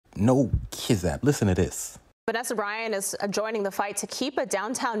no kizap. Listen to this. Vanessa Bryant is joining the fight to keep a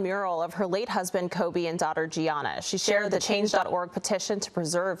downtown mural of her late husband, Kobe, and daughter, Gianna. She shared the Change.org petition to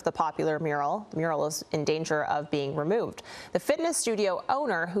preserve the popular mural. The mural is in danger of being removed. The fitness studio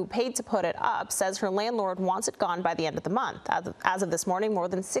owner, who paid to put it up, says her landlord wants it gone by the end of the month. As of this morning, more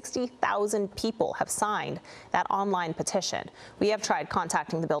than 60,000 people have signed that online petition. We have tried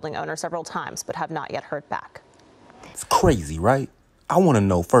contacting the building owner several times, but have not yet heard back. It's crazy, right? I want to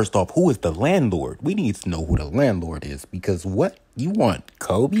know, first off, who is the landlord? We need to know who the landlord is, because what? You want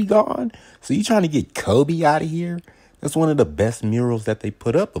Kobe gone? So you trying to get Kobe out of here? That's one of the best murals that they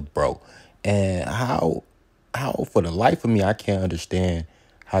put up, bro. And how for the life of me, I can't understand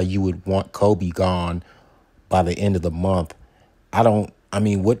how you would want Kobe gone by the end of the month. I'm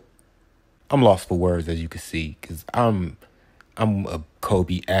lost for words, as you can see, because I'm a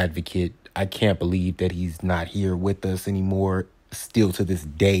Kobe advocate. I can't believe that he's not here with us anymore. Still to this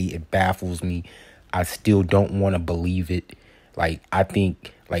day, it baffles me. I still don't want to believe it. Like, I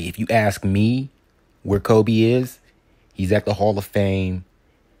think, like, if you ask me where Kobe is, he's at the Hall of Fame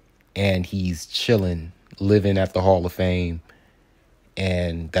and he's chilling, living at the Hall of Fame.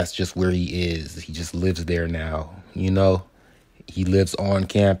 And that's just where he is. He just lives there now, you know? He lives on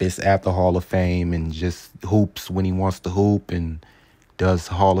campus at the Hall of Fame and just hoops when he wants to hoop and does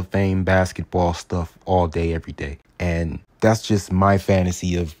Hall of Fame basketball stuff all day, every day. And that's just my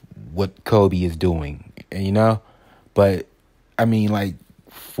fantasy of what Kobe is doing, you know? But, I mean, like,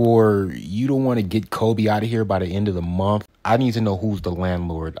 for you to want to get Kobe out of here by the end of the month, I need to know who's the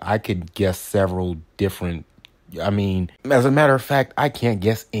landlord. I could guess several different, as a matter of fact, I can't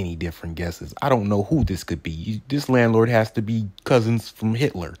guess any different guesses. I don't know who this could be. This landlord has to be cousins from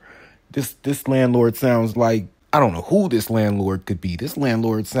Hitler. This landlord sounds like, I don't know who this landlord could be. This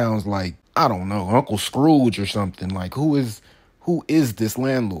landlord sounds like, I don't know, Uncle Scrooge or something. Like, who is this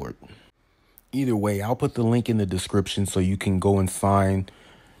landlord? Either way, I'll put the link in the description so you can go and sign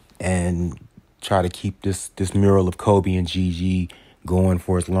and try to keep this mural of Kobe and Gigi going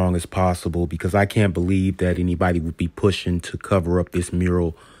for as long as possible, because I can't believe that anybody would be pushing to cover up this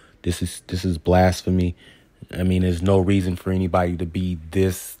mural. This is blasphemy. I mean, there's no reason for anybody to be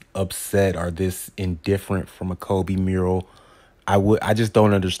this upset or this indifferent from a Kobe mural. I just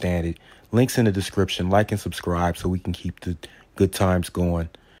don't understand it. Links in the description. Like and subscribe so we can keep the good times going.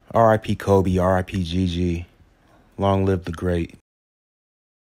 R.I.P. Kobe, R.I.P. Gigi. Long live the great.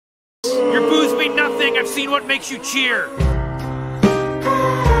 Your boos mean nothing. I've seen what makes you cheer.